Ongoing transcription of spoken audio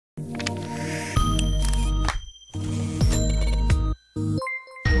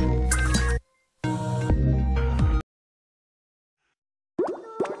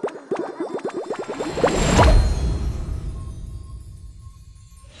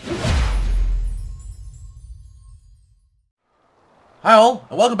Hi all,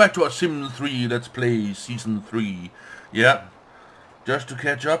 and welcome back to our Sims 3 Let's Play Season 3. Yeah, just to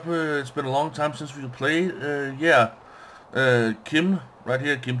catch up, it's been a long time since we played. Kim, right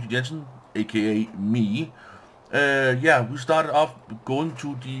here, Kim Jensen, aka me. Yeah, we started off going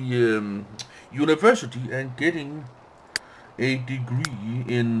to the university and getting a degree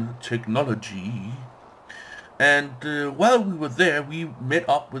in technology. And while we were there, we met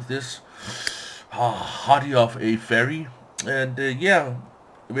up with this hottie of a fairy. And yeah,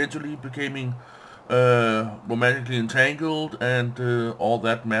 eventually becoming romantically entangled and all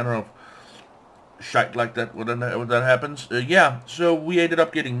that manner of shite like that when that happens. Yeah, so we ended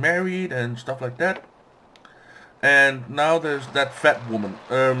up getting married and stuff like that. And now there's that fat woman.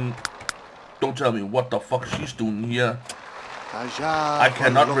 Don't tell me what the fuck she's doing here. I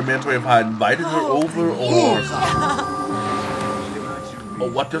cannot remember if I invited her over or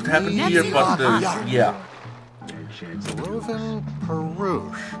what just happened here, but yeah. Loven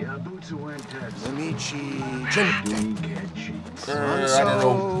Perush. I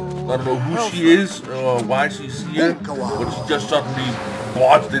don't know who she is or why she's here, but she just suddenly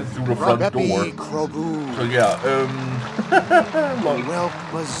barged in through the front door. So yeah,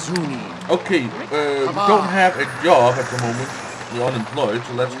 okay, we don't have a job at the moment. We're unemployed,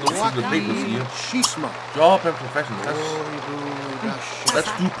 so let's look through the papers here. Job and profession.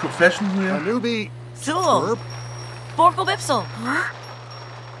 Let's do profession here. Sul. Borgo Bipsel.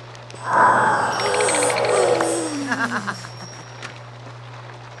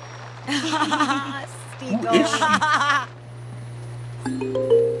 Who is she?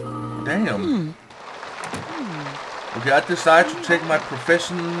 Damn. Okay, I decided to take my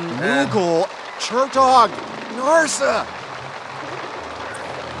profession and... Google Chertog Narsa.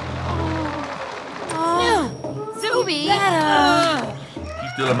 Zuby.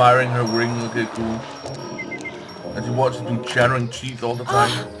 She's still admiring her ring. Okay, cool. And she wants to do chattering teeth all the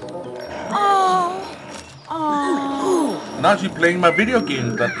time. Now she's playing my video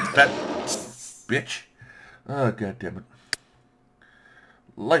game, that fat bitch. Oh, god damn it.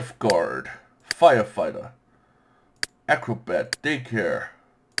 Lifeguard. Firefighter. Acrobat. Daycare.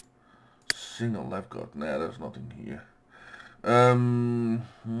 Single lifeguard. Nah, there's nothing here.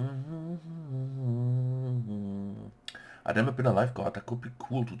 I've never been a lifeguard. That could be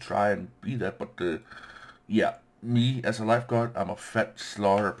cool to try and be that, but yeah. Me as a lifeguard, I'm a fat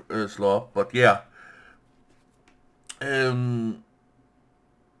slob, but yeah. I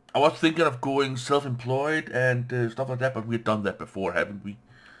was thinking of going self-employed and stuff like that, but we've done that before, haven't we?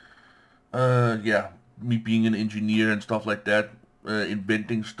 Yeah, me being an engineer and stuff like that,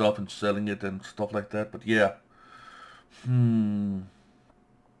 inventing stuff and selling it and stuff like that, but yeah.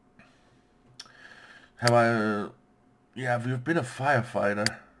 Have I, yeah, we've been a firefighter.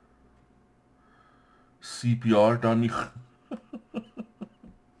 CPR done.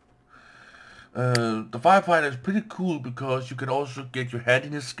 The firefighter is pretty cool because you can also get your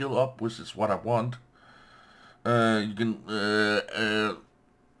handiness skill up, which is what I want. You can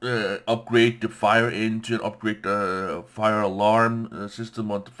upgrade the fire engine, upgrade the fire alarm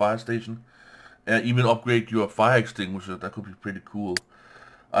system on the fire station, and even upgrade your fire extinguisher. That could be pretty cool.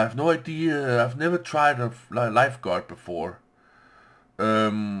 I have no idea. I've never tried a lifeguard before.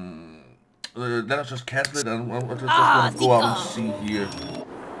 Let us just cancel it and I just want to go out and see here.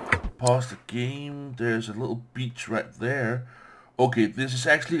 Pause the game. There's a little beach right there. Okay, this is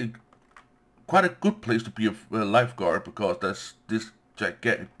actually quite a good place to be a lifeguard because there's this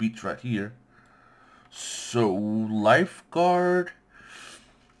gigantic beach right here. So, lifeguard.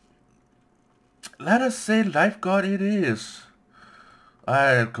 Let us say lifeguard it is.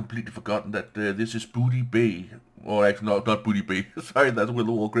 I had completely forgotten that this is Booty Bay. Or actually, no, not Booty Bay. Sorry, that's World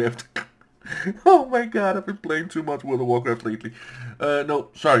of Warcraft. Oh my god, I've been playing too much World of Warcraft lately.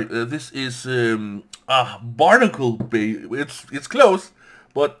 No, sorry, this is Barnacle Bay. It's close,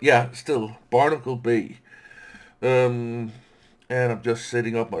 but yeah, still Barnacle Bay. And I'm just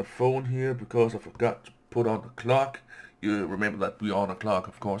setting up my phone here because I forgot to put on the clock. You remember that we're on a clock,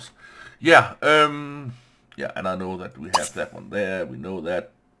 of course. Yeah, yeah, and I know that we have that one there. We know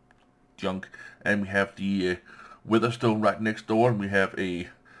that junk, and we have the Witherstone right next door, and we have a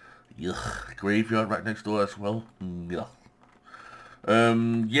graveyard right next door as well.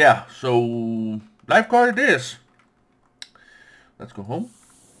 Yeah, so lifeguard it is. Let's go home.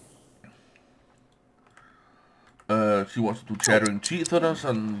 She wants to do chattering teeth on us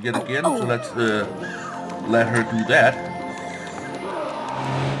and yet again, so let's let her do that.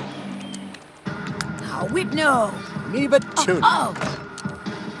 Whip no. Neva Tuna. Oh.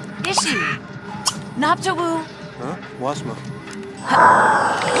 Ishi. Naptawu. Huh? Wasma.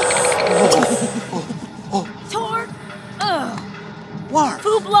 Tor.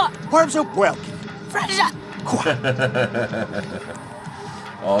 Bardzo welcome. Fresh.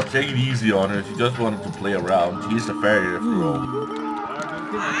 Oh, take it easy on her. She just wanted to play around. She's a fairy after all.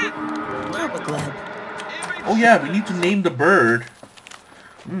 Oh yeah, we need to name the bird.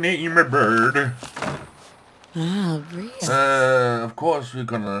 Name a bird. Oh, really? Of course we're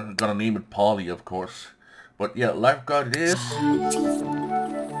gonna name it Polly, of course. But yeah, lifeguard it is.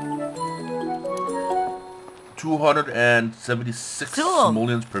 276 Cool.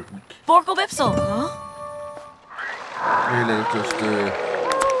 simoleons per week. Borkle Bipsel. Huh? Okay, let's just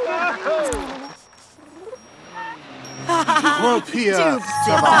Gropia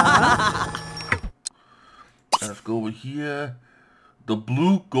Taba. let's go over here. The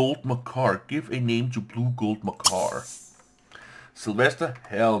Blue Gold Macar. Give a name to Blue Gold Macar. Sylvester?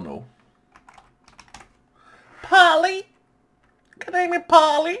 Hell no. Polly? Can I name it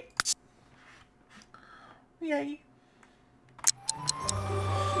Polly? Yay.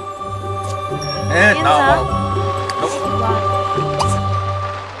 And now, nope.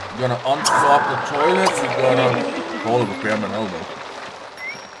 We're gonna unclog the toilet. We're gonna call the repairman. Hell no.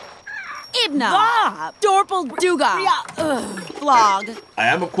 Ibna. Dorpel Duga. Vlog. I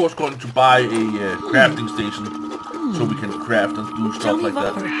am of course going to buy a crafting station so we can craft and do stuff like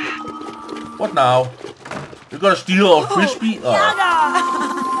that. What now? You're gonna steal our frisbee?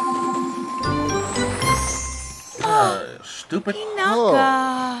 Stupid.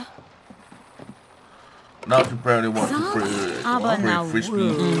 Inaka. Now you apparently want to break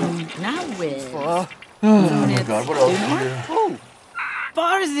frisbee. Now Oh my god, what else here?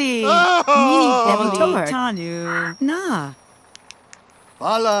 Barzi. Oh. Tanu. Nah.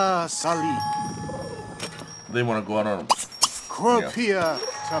 Bala Sali. They want to go out on Gropia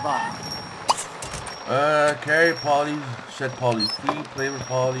Taba. carry Polly, set Polly free, play with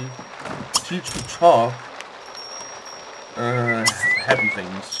Polly, teach to talk, happy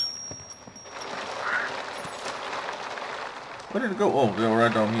things. Where did it go? Oh, they were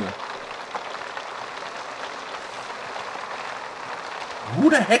right down here. Who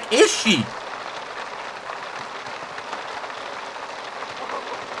the heck is she?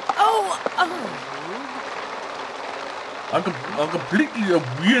 I'm completely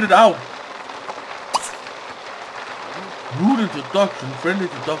weirded out. Rude introduction, friendly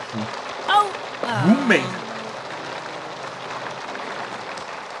introduction. Roommate.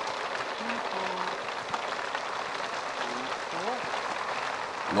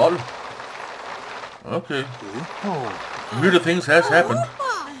 Lol. Okay. Weirder things has happened.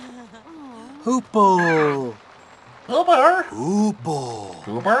 Hoopo. Hooper. Hoopo.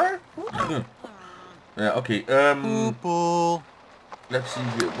 Hooper? Yeah, okay, Hoopo. let's see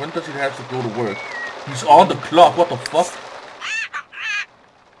here. When does he have to go to work? He's on the clock, what the fuck?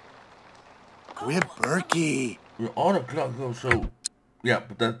 We're Berkey. We're on the clock though, so... Yeah,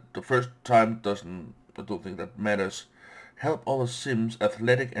 but that the first time doesn't... I don't think that matters. Help all the Sims,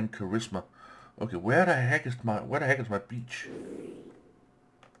 athletic and charisma. Okay, where the heck is my beach?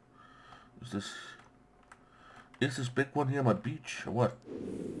 Is this big one here my beach, or what?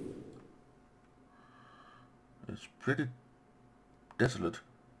 It's pretty desolate.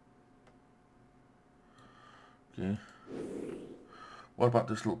 Okay. What about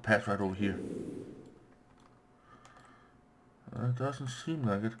this little patch right over here? It doesn't seem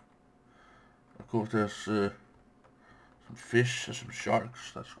like it. Of course there's some fish and some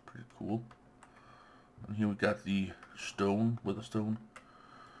sharks. That's pretty cool. And here we got the stone, with a stone.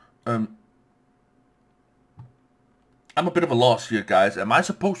 I'm a bit of a loss here, guys. Am I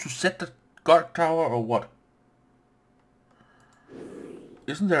supposed to set the guard tower or what?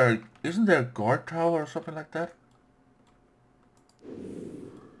 Isn't there a guard tower or something like that?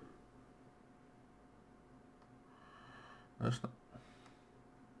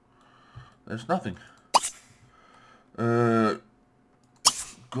 There's nothing.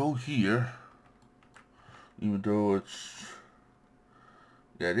 Go here. Even though it's...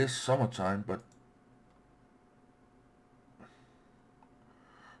 Yeah, it is summertime, but...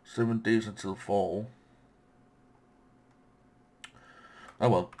 7 days until fall. Oh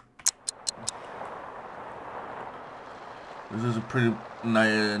well. This is a pretty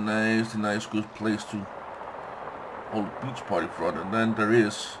nice good place to hold a beach party from. And then there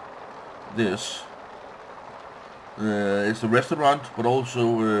is this. It's a restaurant, but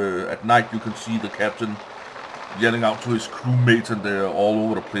also at night you can see the captain yelling out to his crewmates, and they're all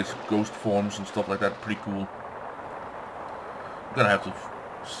over the place, ghost forms and stuff like that. Pretty cool. I'm gonna have to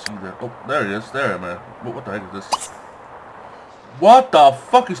see that. Oh, there it is. There, man. What the heck is this? What the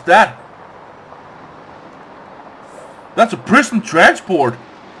fuck is that? That's a prison transport.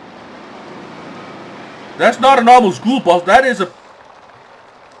 That's not a normal school bus. That is a...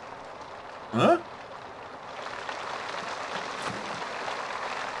 Huh?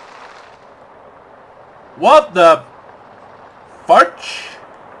 What the fudge?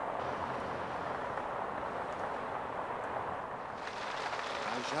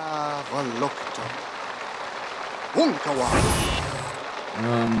 Aja Volocto. Unkawa.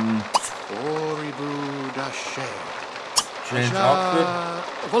 Oribu Dashe. Change outfit.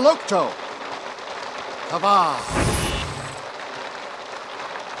 Volocto. Kava.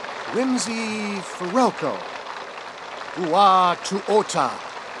 Whimsy Farelko. Ua Tuota.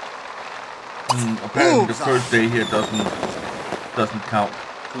 Apparently the first day here doesn't count.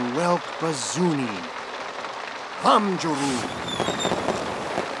 Kuelk Bazuni. Hamjuru.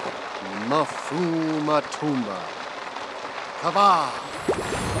 Mafuma Tumba. Kava.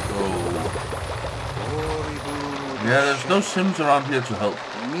 Oh. Yeah, there's no Sims around here to help.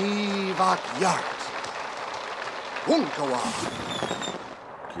 Mivak Yart. Unkawa.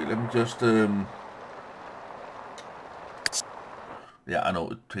 Okay, let me just yeah, I know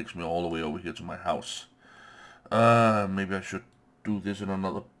it takes me all the way over here to my house. Maybe I should do this in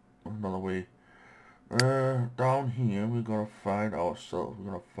another way. Down here we're gonna find ourselves.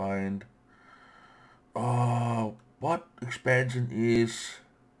 We're gonna find what expansion is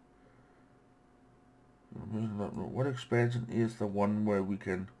the one where we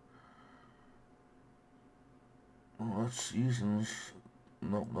can that's seasons.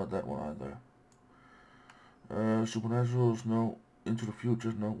 No, not that one either. Supernaturals, no. Into the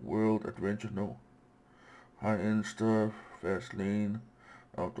future, no. World adventure, no. High-end stuff, fast lane,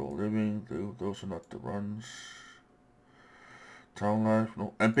 outdoor living, those are not the runs. Town life,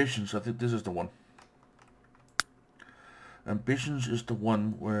 no. Ambitions, I think this is the one. Ambitions is the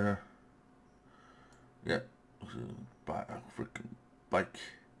one where, yeah, buy a freaking bike.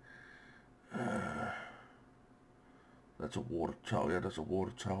 That's a water tower, yeah, that's a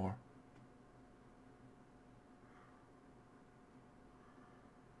water tower.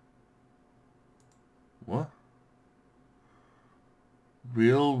 What?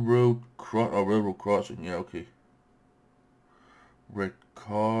 Railroad crossing, yeah, okay. Red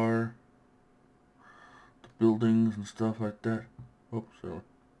car. The buildings and stuff like that. Oh, sorry.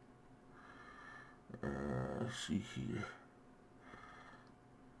 See here.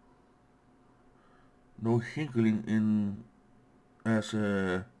 No hinkling in as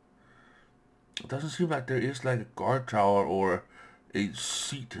a... It doesn't seem like there is like a guard tower or a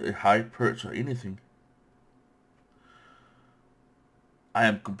seat, a high perch or anything. I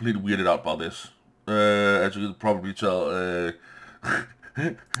am completely weirded out by this. As you can probably tell,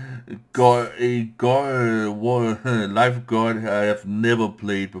 lifeguard I have never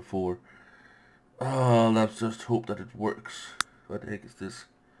played before. Let's just hope that it works. What the heck is this?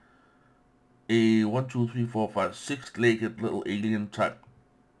 A 1, 2, 3, 4, 5, 6-legged little alien type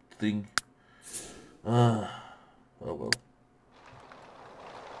thing. Oh well.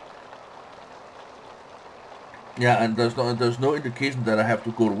 Yeah, and there's no indication that I have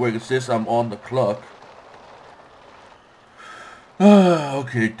to go to work. It says I'm on the clock.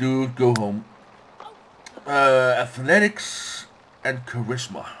 Okay, dude, go home. Athletics and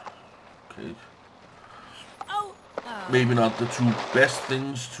charisma. Okay. Maybe not the two best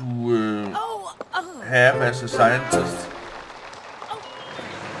things to have as a scientist.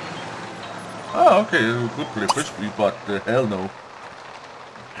 Oh, okay, good for the frisbee, but hell no.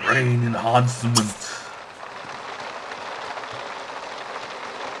 Brain enhancement.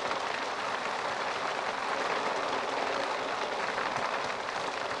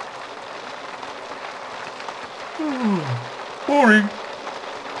 Boring.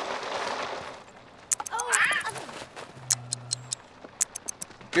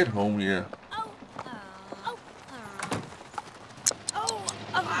 Get home here.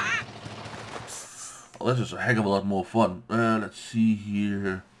 Well, this is a heck of a lot more fun. Let's see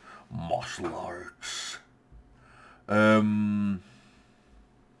here. Martial arts.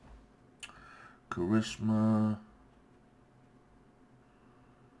 Charisma.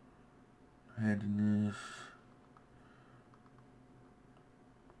 Handiness.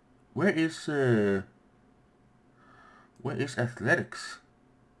 Where is athletics?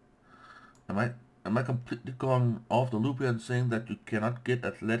 Am I completely gone off the loop here and saying that you cannot get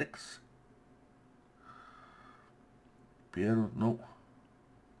athletics? Piero, no.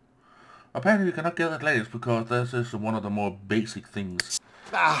 Apparently you cannot get athletics because this is one of the more basic things.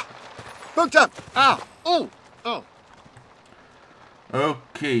 Ah! Booked up! Ah! Oh! Oh!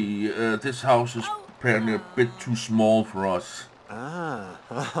 Okay, this house is apparently a bit too small for us. Ah!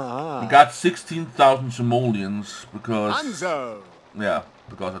 We got 16,000 simoleons because... Anzo! Yeah,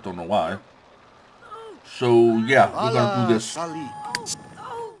 because I don't know why. So, yeah, we're gonna do this.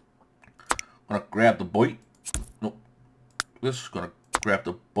 Gonna grab the boy. Nope. This is gonna grab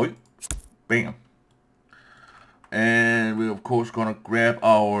the boy. Bam. And we're of course gonna grab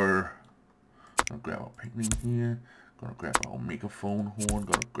our painting here. Gonna grab our megaphone horn.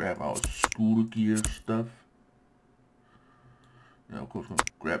 Gonna grab our scooter gear stuff. Yeah, of course, gonna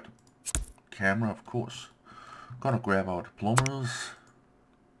grab the camera, of course. Gonna grab our diplomas.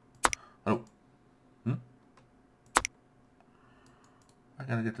 Oh. I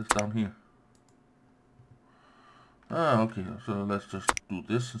gotta get this down here. Ah, okay, so let's just do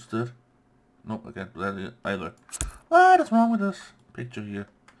this instead. Nope, I can't do that either. What's wrong with this picture here?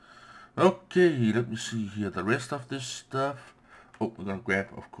 Okay, let me see here. The rest of this stuff. Oh, we're gonna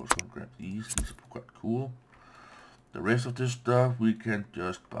grab, of course, gonna grab these. These are quite cool. The rest of this stuff we can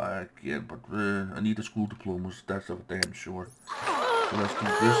just buy again, but I need the school diplomas. That's for damn sure. So let's do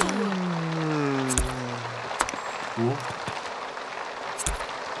this. Cool.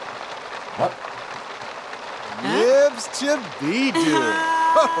 What? Lives to be do.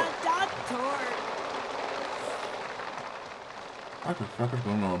 What the fuck is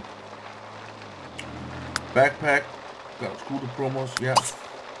going on? Backpack. Got school diplomas, yeah.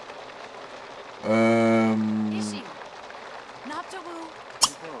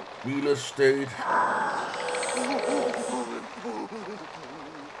 Real estate.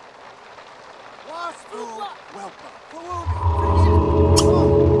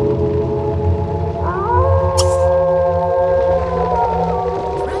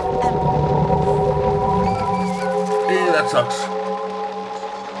 Hey, that sucks.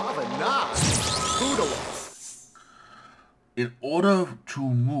 In order to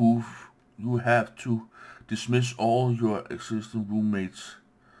move, you have to dismiss all your existing roommates.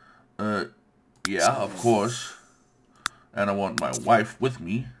 Yeah, of course. And I want my wife with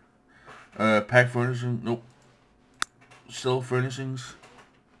me. Pack furnishing, nope. Sell furnishings.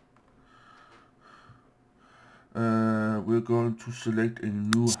 We're going to select a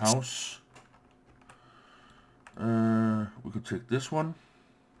new house. We could take this one.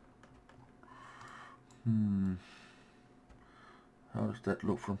 How does that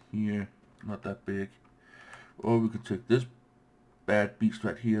look from here? Not that big. Or we could take this bad beast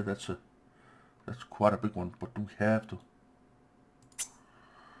right here. That's quite a big one, but do we have to?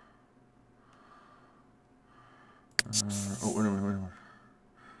 Oh, wait a minute.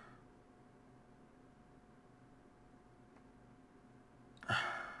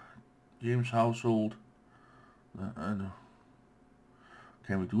 James household. I know.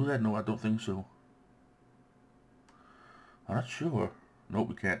 Can we do that? No, I don't think so. I'm not sure. No,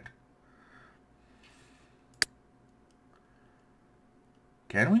 we can't.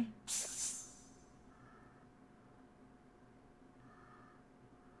 Can we?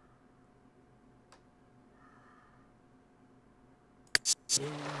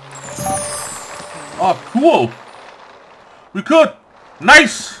 Oh, cool! We could!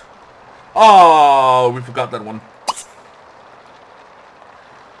 Nice! Oh, we forgot that one.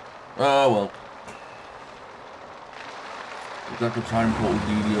 Oh, well. We got the time portal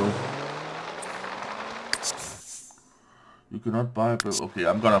video. You cannot buy it, but okay,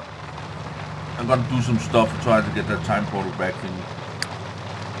 I'm gonna do some stuff to try to get that time portal back thing.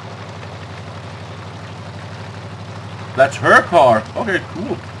 That's her car. Okay,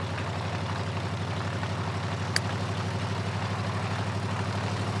 cool.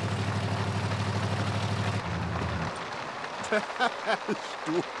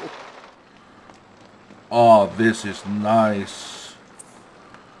 Oh, this is nice.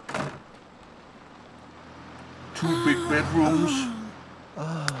 2 big bedrooms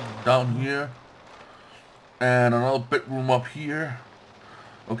down here, and another bedroom up here.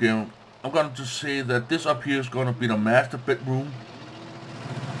 Okay, I'm gonna just say that this up here is gonna be the master bedroom.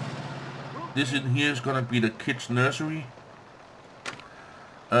 This in here is gonna be the kids' nursery.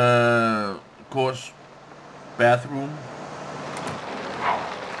 Of course, bathroom.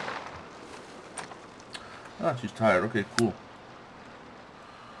 Ah, she's tired. Okay, cool.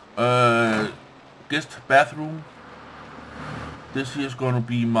 Guest bathroom. This here is gonna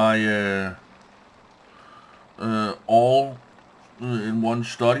be my all in one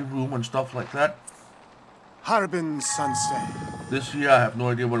study room and stuff like that. Harbin sunset. This here, I have no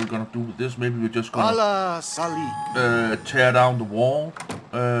idea what we're gonna do with this. Maybe we're just gonna Allah Salik. tear down the wall.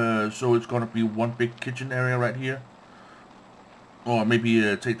 So it's gonna be one big kitchen area right here. Or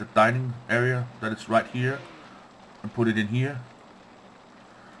maybe take the dining area that is right here and put it in here.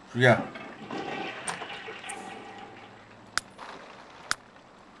 So yeah.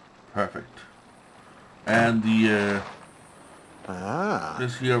 Perfect. And the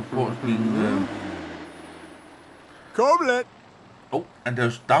this here of course being Comlet. oh, and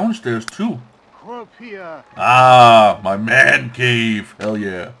there's downstairs too. Croupier. Ah, my man cave. Hell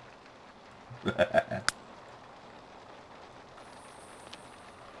yeah.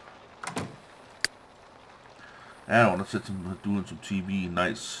 I want to sit doing some TV.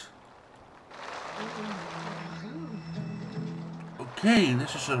 Nice. Okay,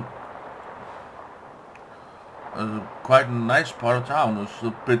 this is a quite a nice part of town. It's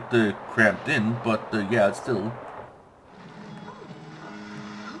a bit cramped in, but yeah, it's still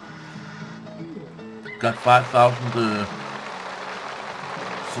got 5,000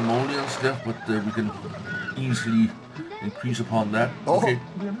 simoleons left, but we can easily increase upon that. Okay.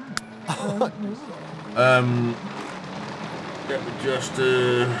 Let me just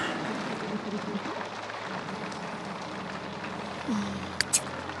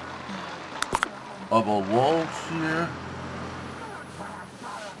up our walls here.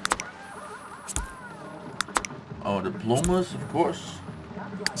 Our diplomas, of course.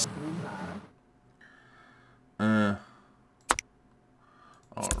 Our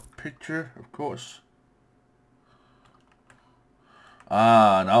picture, of course.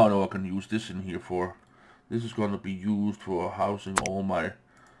 Ah, now I know I can use this in here for. This is going to be used for housing all my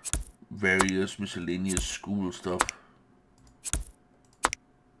various miscellaneous school stuff.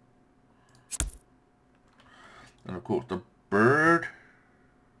 And of course the bird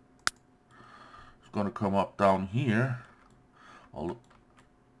is going to come up down here.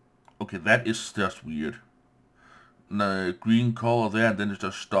 Okay, that is just weird. The green color there, and then it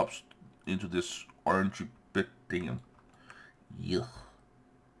just stops into this orangey bit thing. Yeah.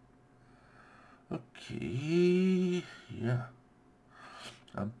 Okay. Yeah.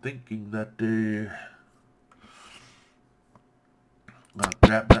 I'm thinking that I'll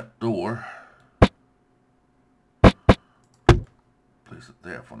grab that door. Place it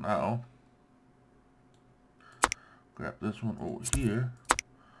there for now. Grab this one over here.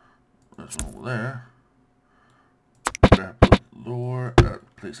 This one over there. Grab the door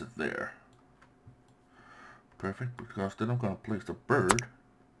and place it there. Perfect, because then I'm going to place the bird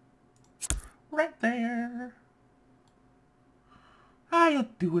right there. How you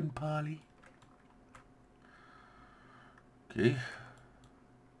doing, Polly? Okay.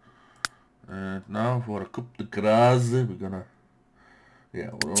 And now for a coup de grace, we're gonna...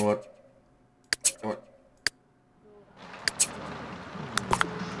 Yeah, you know what? There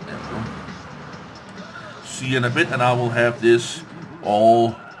we go. See you in a bit, and I will have this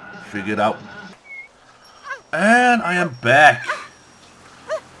all figured out. And I am back.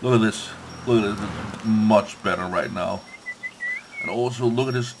 Look at this. Look at this. It's much better right now. And also look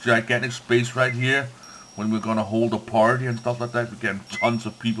at this gigantic space right here. When we're gonna hold a party and stuff like that, we get tons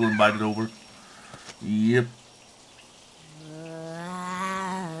of people invited over. Yep.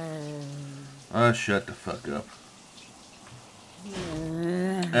 Shut the fuck up.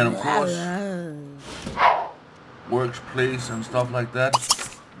 And of course, workplace and stuff like that.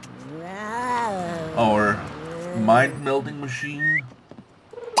 Our mind-melding machine.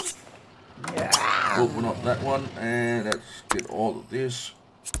 Open up that one, and let's get all of this.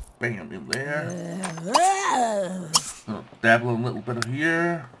 Bam, in there. Gonna dabble a little bit of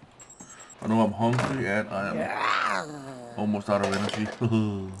here. I know I'm hungry, and I am almost out of energy.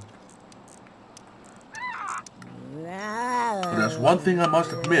 But there's one thing I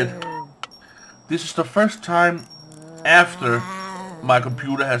must admit. This is the first time after my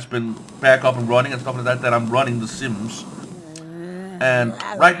computer has been back up and running and stuff like that I'm running The Sims. And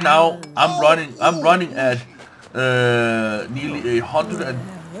right now I'm running at nearly 100 and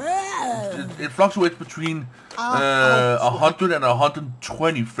it fluctuates between 100 and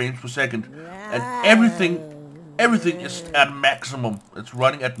 120 frames per second, and everything is at maximum. It's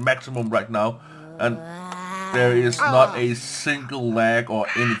running at maximum right now, and there is not a single lag or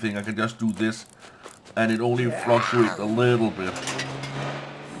anything. I can just do this, and it only fluctuates a little bit.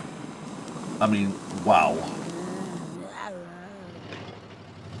 I mean, wow.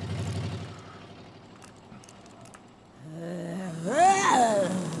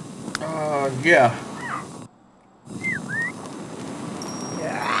 Yeah.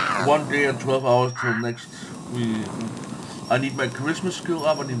 One day and 12 hours till next week. I need my charisma skill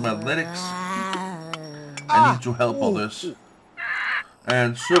up, I need my athletics. I need to help others.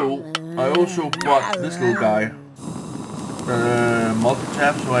 And so, I also bought this little guy.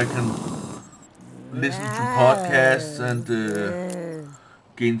 Multi-tap, so I can listen to podcasts and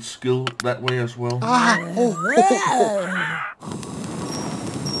gain skill that way as well.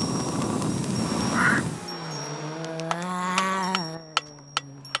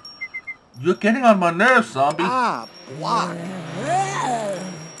 You're getting on my nerves, zombie. Why?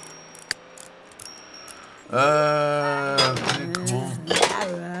 Pretty cool.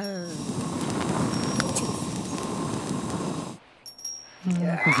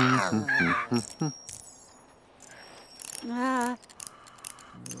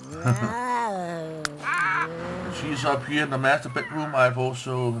 She's up here in the master bedroom. I've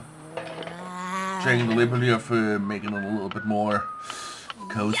also taken the liberty of making it a little bit more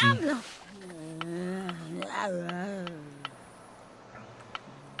cozy.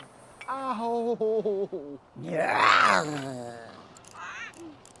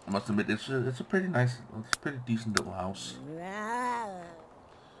 I must admit, it's a pretty nice, it's a pretty decent little house.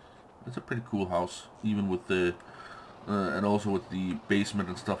 It's a pretty cool house, even with the, and also with the basement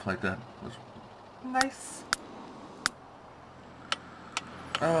and stuff like that. It's nice.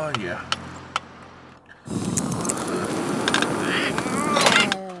 Oh yeah.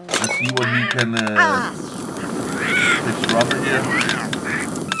 Let's see what he can fix rubber here.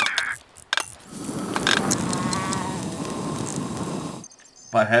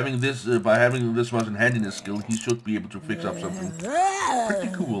 By having this Russian handiness skill, he should be able to fix up something pretty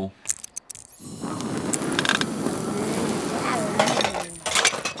cool.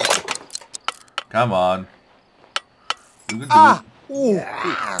 Come on, you can do it.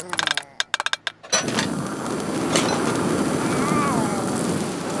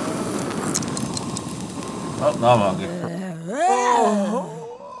 Oh, now I'm hungry.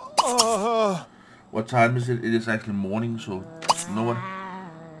 What time is it? It is actually morning, so you know what?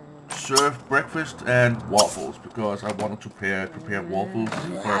 Serve breakfast and waffles, because I wanted to prepare waffles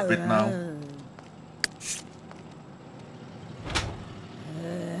for a bit now.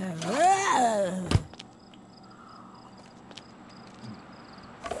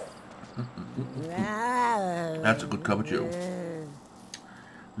 That's a good cup of joe.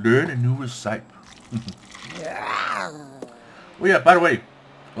 Learn a new recipe. Oh yeah, by the way,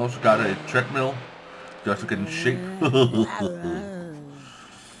 I also got a treadmill just to get in shape.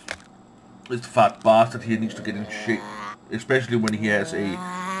 This fat bastard here needs to get in shape, especially when he has a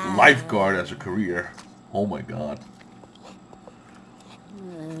lifeguard as a career. Oh my god.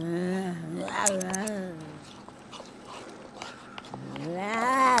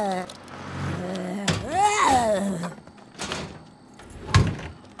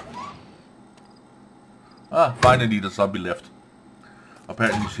 Ah, finally the zombie left.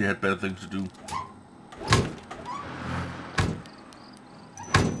 Apparently she had better things to do.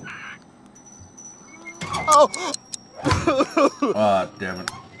 Oh! Ah, damn it.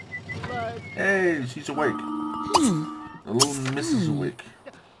 Hey, she's awake. The little miss is awake.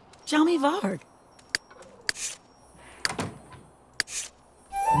 Tell me Varg.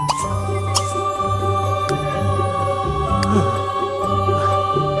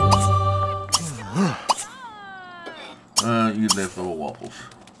 Eat leftover waffles.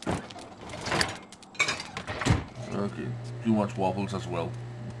 Okay, she wants waffles as well.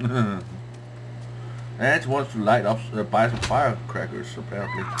 And she wants to light up, buy some firecrackers,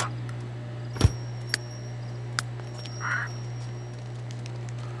 apparently.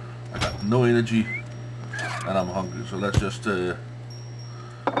 I got no energy, and I'm hungry, so let's just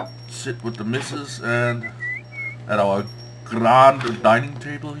sit with the missus and at our grand dining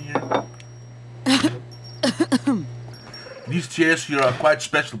table here. These chairs here are quite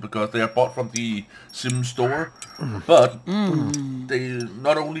special because they are bought from the Sims store, but they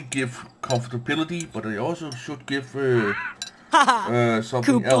not only give comfortability, but they also should give something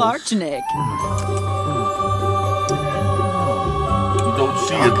else. You don't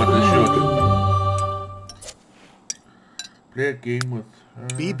see it, but they should. Play a game with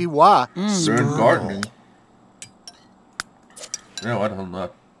learn gardening. No, I don't know.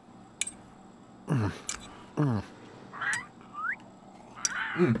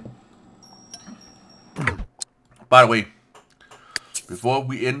 By the way, before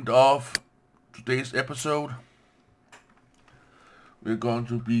we end off today's episode, we're going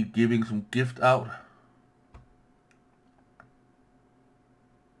to be giving some gift out.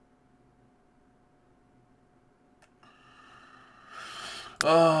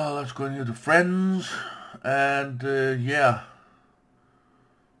 Let's go in here to friends, and yeah.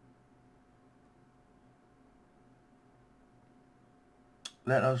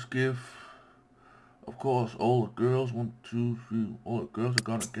 Let us give, of course, all the girls, 1, 2, 3, all the girls are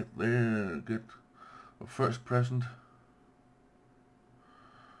gonna get a first present.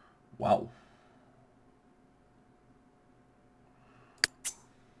 Wow.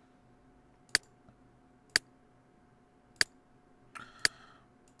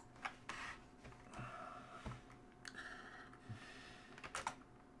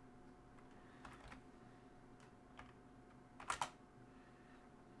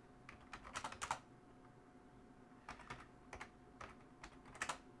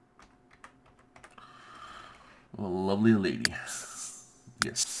 A lovely lady.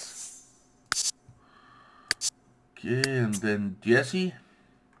 Yes. Okay, and then Jessie.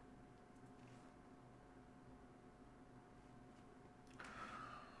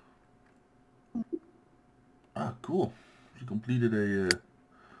 Ah, cool. She completed a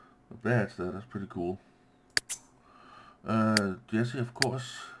badge there. That's pretty cool. Jesse, of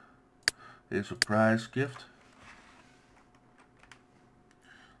course, a surprise gift.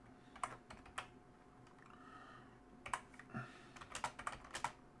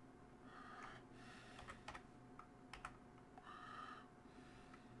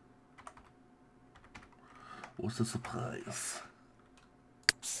 What's the surprise?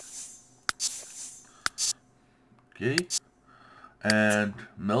 Okay, and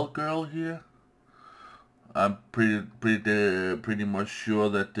Milk Girl here. I'm pretty much sure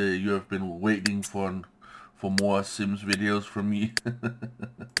that you have been waiting for more Sims videos from me.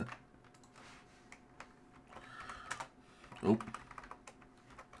 Oh.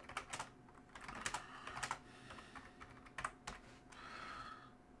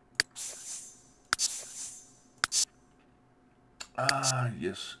 Ah,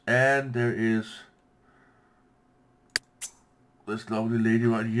 yes, and there is this lovely lady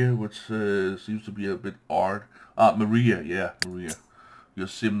right here, which seems to be a bit odd. Ah, Maria, yeah, Maria. Your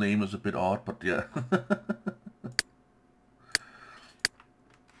sim name is a bit odd, but yeah.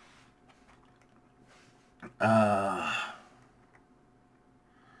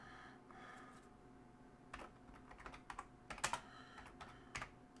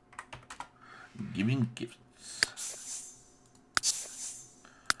 Giving gifts.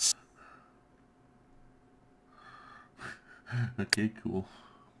 Okay, cool.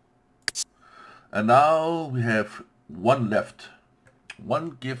 And now we have one left.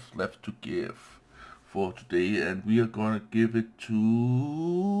 One gift left to give for today, and we are gonna give it to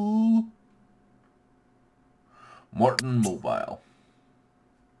Morton Mobile.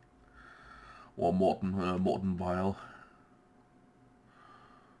 Or Morton Vile.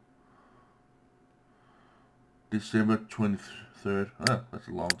 December 23rd. Ah, that's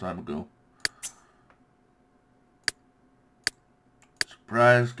a long time ago.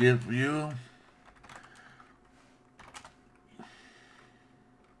 Surprise gift for you.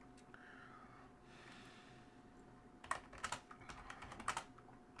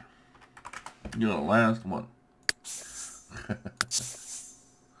 You're the last one.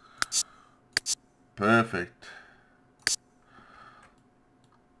 Perfect.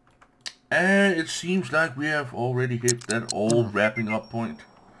 And it seems like we have already hit that old wrapping up point.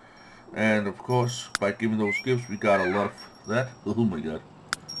 And of course, by giving those gifts, we got a lot of that. Oh my god.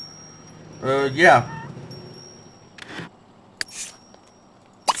 Yeah.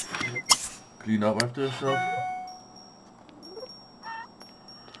 Clean up after yourself.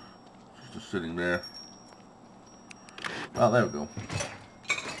 Just sitting there. Oh, there we go.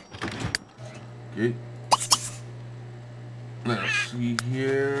 Okay. Let's see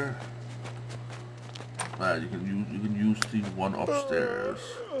here. You can use the one upstairs.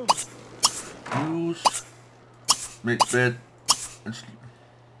 Use, make bed, and sleep.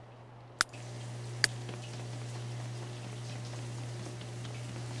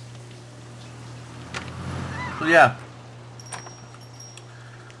 So yeah.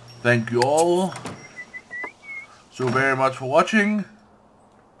 Thank you all so very much for watching.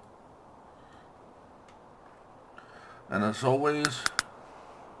 And as always,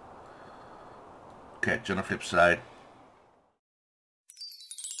 catch you on the flip side.